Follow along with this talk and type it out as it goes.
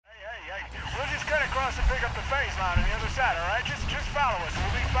us to pick up the phase line on the other side, alright? Just follow us,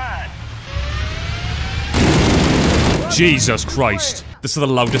 we'll be fine. Jesus Christ. This is the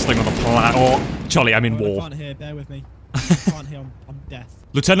loudest thing on the planet. Oh, Charlie, I'm in war. I can't hear, bear with me. I can't hear, I'm deaf.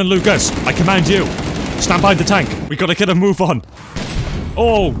 Lieutenant Lucas, I command you. Stand by the tank. We gotta get a move on.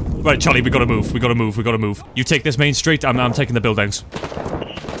 Oh, right, Charlie, we gotta move. We gotta move. We gotta move. You take this main street. I'm taking the buildings.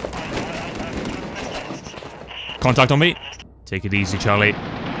 Contact on me. Take it easy, Charlie.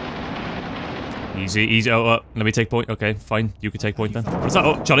 Easy, easy. Oh, let me take point. Okay, fine. You can take point then. What's that?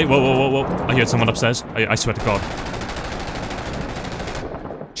 Oh, Charlie. Whoa, whoa, whoa, whoa. I heard someone upstairs. I swear to God.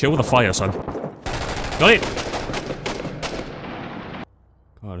 Chill with the fire, son. Got it.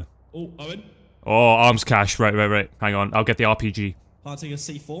 God. Oh, Owen. Oh, arms cache. Right. Hang on. I'll get the RPG. Planting a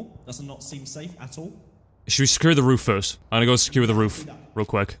C4 does not seem safe at all. Should we secure the roof first? I'm gonna go secure the roof real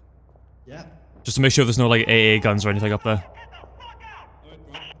quick. Yeah. Just to make sure there's no, like, AA guns or anything up there.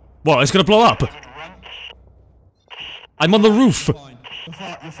 What? It's gonna blow up? I'm on the roof! You're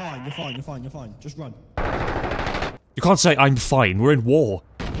fine. Just run. You can't say I'm fine. We're in war.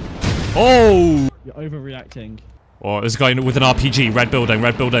 Oh! You're overreacting. Oh, there's a guy with an RPG. Red building.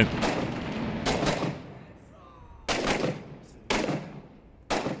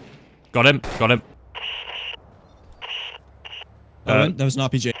 Got him. There was an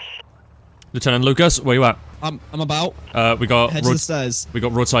RPG. Lieutenant Lucas, where you at? I'm about. We got Head to the stairs. We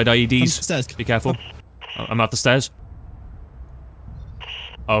got roadside IEDs. Come to the stairs. Be careful. I'm at the stairs.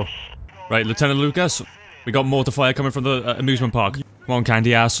 Oh. Right, Lieutenant Lucas, we got mortar fire coming from the amusement park. Come on,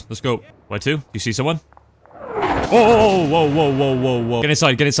 candy ass. Let's go. Where to? You see someone? Oh, whoa. Get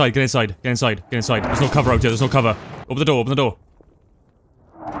inside. There's no cover out here, there's no cover. Open the door.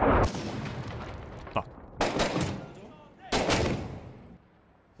 Ah.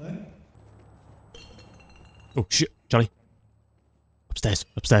 Oh, shit. Charlie. Upstairs.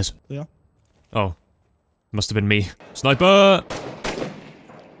 Yeah. Oh. Must have been me. Sniper!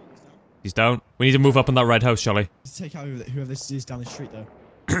 He's down. We need to move up on that red house, Charlie. Take out whoever this is down the street, though.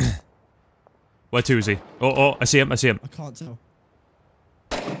 Where to is he? Oh, I see him. I can't tell.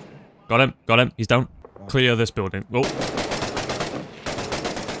 Got him. He's down. Right. Clear this building. Oh.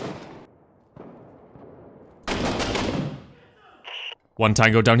 One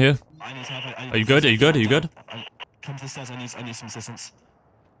tango down here. Are you good? Come to the stairs, I need some assistance.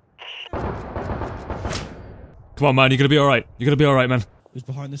 Come on, man, you're gonna be alright. Man. He's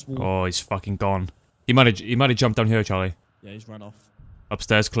behind this wall. Oh, he's fucking gone. He might have jumped down here, Charlie. Yeah, he's run off.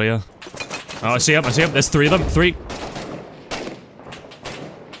 Upstairs, clear. Oh, I see him. There's 3 of them. 3.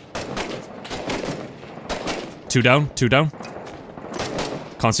 2 down.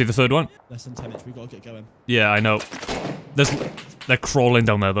 Can't see the 3rd one. Less than 10 minutes, we gotta get going. Yeah, I know. They're crawling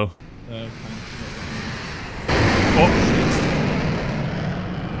down there, though. Oh!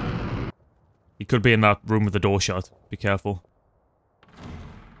 He could be in that room with the door shut. Be careful.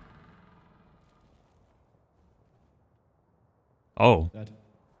 Oh. Dead.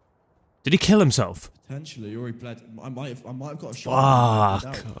 Did he kill himself? Potentially, or he bled. I might have got a shot.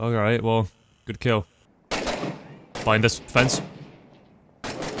 Fuck. Alright, well, good kill. Behind this fence.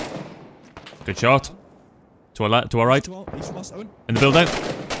 Good shot. To our right. In the building.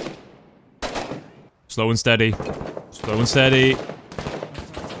 Slow and steady.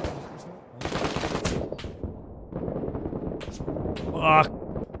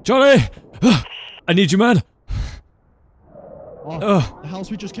 Johnny! I need you, man! The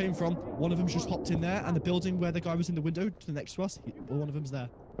house we just came from, one of them's just hopped in there, and the building where the guy was in the window to the next to us, one of them's there.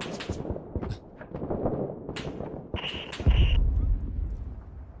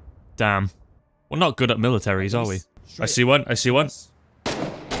 Damn. We're not good at militaries, are we? I see one.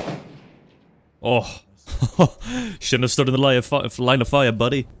 Oh. Shouldn't have stood in the line of fire,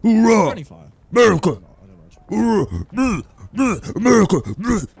 buddy. Hoorah! America! America!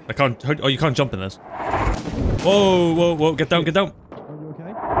 I can't. Oh, you can't jump in this. Whoa! Get down! Are you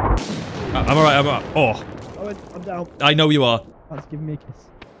okay? I'm alright. Oh. I'm down. I know you are. That's giving me a kiss.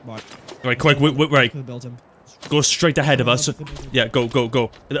 Right, quick. Right. Go straight ahead of us. Yeah, go.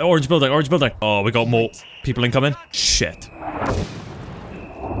 The orange building. Oh, we got more people incoming. Shit.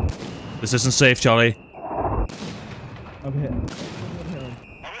 This isn't safe, Charlie. Over here.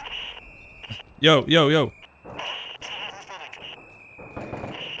 Yo.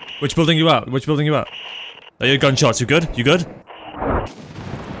 Which building you at? Are your gunshots? You good?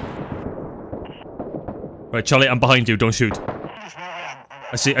 Right, Charlie, I'm behind you. Don't shoot.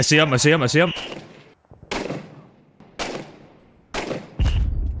 I see him.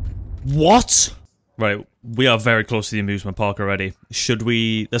 What? Right, we are very close to the amusement park already. Should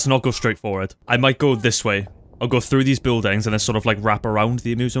we... Let's not go straight forward. I might go this way. I'll go through these buildings and then sort of like wrap around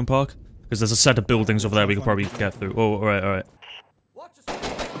the amusement park. Because there's a set of buildings over there we can probably get through. Oh, alright, alright.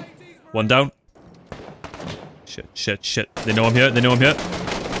 One down. Shit, shit, shit. They know I'm here, they know I'm here.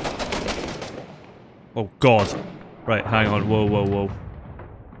 Oh god. Right, hang on. Whoa, whoa, whoa.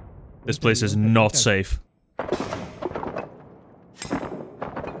 This place is not safe.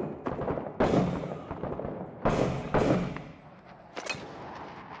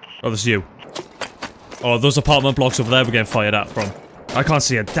 Oh, this is you. Oh, those apartment blocks over there we're getting fired at from. I can't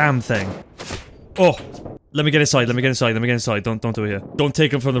see a damn thing. Oh! Let me get inside, let me get inside, let me get inside. Don't do it here. Don't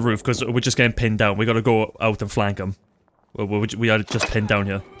take them from the roof, because we're just getting pinned down. We gotta go out and flank them. We are just pinned down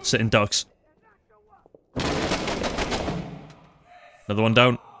here. Sitting ducks. Another one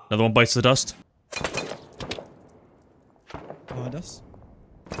down. Another one bites the dust. Behind us.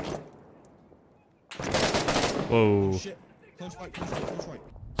 Whoa. Shit. Close right, close right, close right.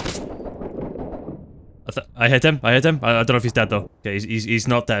 I hit him, I hit him. I don't know if he's dead though. Okay, he's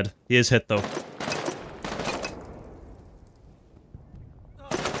not dead. He is hit though.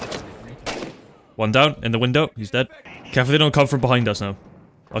 One down, in the window, he's dead. Careful they don't come from behind us now.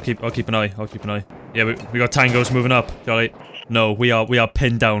 I'll keep an eye, I'll keep an eye. Yeah, we got tangos moving up, Charlie. No, we are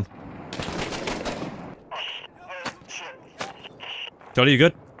pinned down. Charlie, you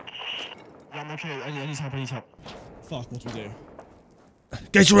good? Yeah, I'm okay. I need help, I need help. Fuck, what do we do?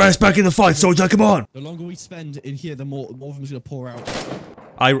 Get your ass back in the fight, soldier, come on! The longer we spend in here, the more of them's gonna pour out.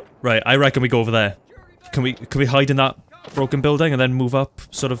 I reckon we go over there. Can we hide in that broken building and then move up,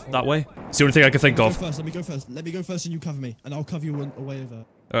 sort of, that way? It's the only thing I can think of. Let me go first. Let me go first and you cover me. And I'll cover you away over.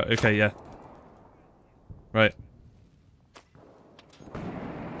 Okay, yeah. Right.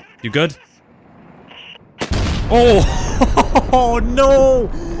 You good? Oh! Oh, no!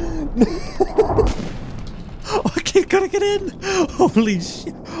 Oh, I gotta get in! Holy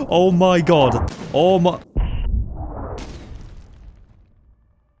shit! Oh my god! Oh my...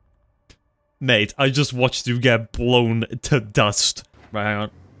 Mate, I just watched you get blown to dust. Right, hang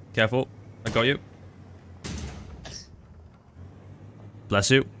on. Careful. I got you.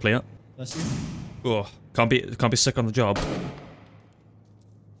 Bless you. Clear. Bless you. Oh, can't be sick on the job.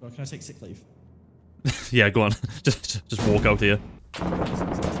 Well, can I take sick leave? Yeah, go on. just walk out here.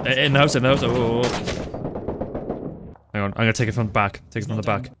 In the house, in the house. Oh. Hang on, I'm gonna take it from the back. Take it from the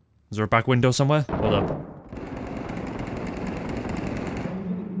back. Is there a back window somewhere? Hold up.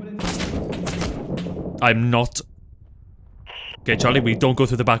 I'm not... Okay, Charlie, we don't go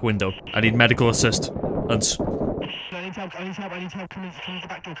through the back window. I need medical assist. I need help, I need help, I need help. Come into the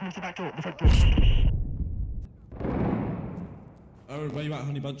back door, come into the back door, the front door. Oh, where you at,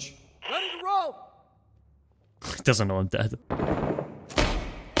 honey bunch? Ready to roll! He doesn't know I'm dead.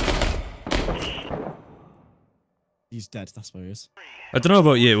 He's dead, that's where he is. I don't know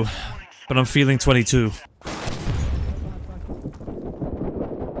about you, but I'm feeling 22.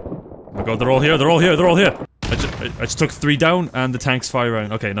 Oh my god, they're all here, they're all here, they're all here! I just took 3 down, and the tank's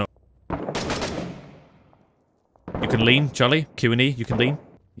firing. Okay, no. You can lean, Charlie. Q and E, you can lean.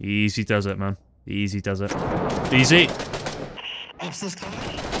 Easy does it, man. Easy does it. Easy!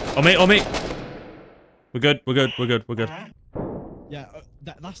 On me, on me! We're good, we're good, we're good, we're good. Yeah,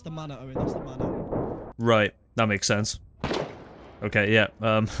 that's the manor, Owen, that's the manor. Right, that makes sense. Okay, yeah,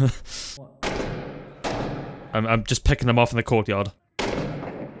 I'm just picking them off in the courtyard.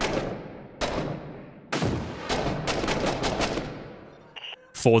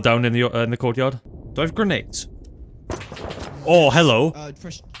 Fall down in the courtyard. Do I have grenades? Oh, hello.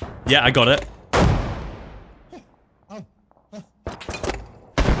 Yeah, I got it.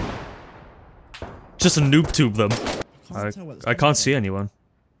 Just a noob tube them. I can't see anyone.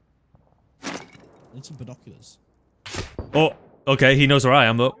 I need some binoculars. Oh, okay, he knows where I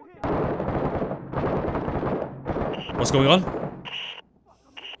am though. What's going on?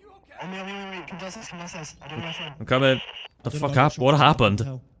 I'm coming. The fuck happened? What happened?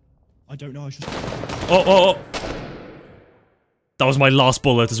 I don't know, I should... Oh! That was my last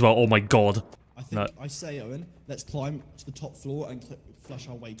bullet as well, oh my god. I think I say, Owen, let's climb to the top floor and flush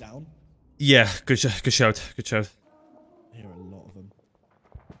our way down. Yeah, good shout, good shout. I hear a lot of them.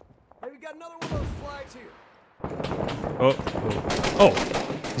 Hey, we got another one of those flags here. Oh,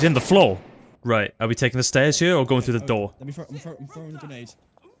 he's in the floor. Right, are we taking the stairs here or going through the door? Let me I'm throwing a grenade.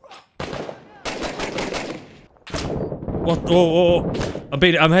 What? Oh.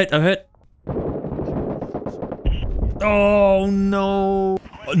 I'm hit. Oh no.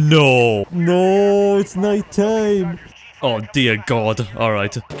 No, it's night time. Oh dear god.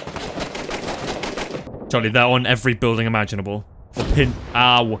 Alright. Charlie, that on every building imaginable. The pin.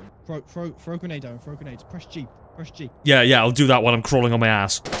 Ow. Throw a grenade down, throw a grenade. Press G. Press G. Yeah, I'll do that while I'm crawling on my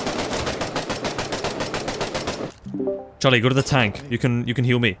ass. Charlie, go to the tank. You can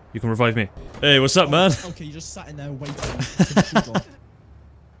heal me. You can revive me. Hey, what's up, man? Okay, you just sat in there waiting. for the shoot on.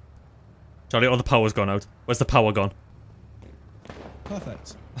 Charlie, oh, the power's gone out. Where's the power gone?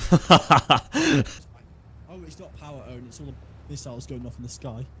 Perfect. Oh, it's not power own. It's all the missiles going off in the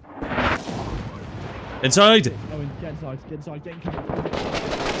sky. Inside! Oh, get inside. Get inside. Get in cover.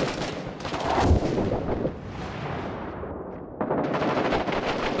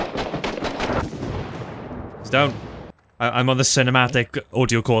 It's down. I'm on the cinematic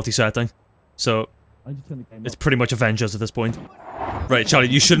audio quality setting, so I need to turn the game it's up. pretty much Avengers at this point. Right, Charlie,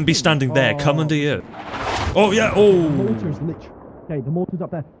 you shouldn't be standing there. Come under here. Oh, yeah, oh! Mortar's literally... Okay, the mortar's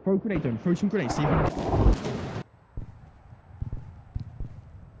up there. Throw a grenade down. Throw some grenades. See if you can...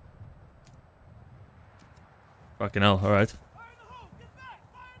 Fucking hell, alright.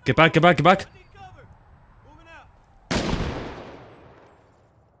 Get back, get back, get back!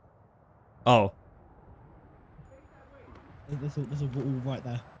 Oh. There's a wall right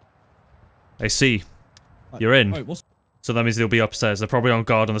there. I see. You're in. Wait, what's... So that means they'll be upstairs. They're probably on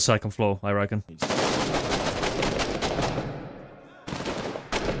guard on the second floor, I reckon.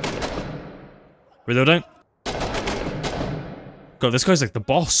 Reloading. God, this guy's like the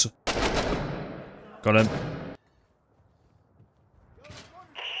boss. Got him.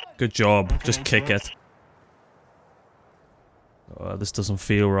 Good job. Just kick it. Oh, this doesn't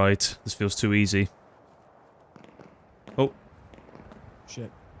feel right. This feels too easy. Oh.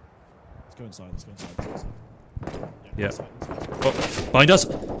 Shit. Let's go inside. Let's go inside. Let's go inside. Yeah. Inside, inside. Oh, behind us!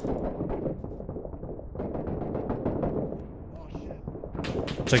 Oh,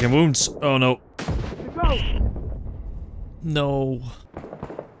 shit. Checking wounds. Oh no. No.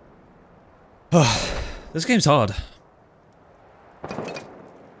 This game's hard.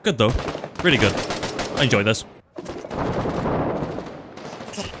 Good though. Really good. I enjoy this.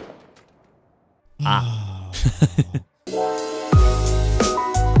 Ah.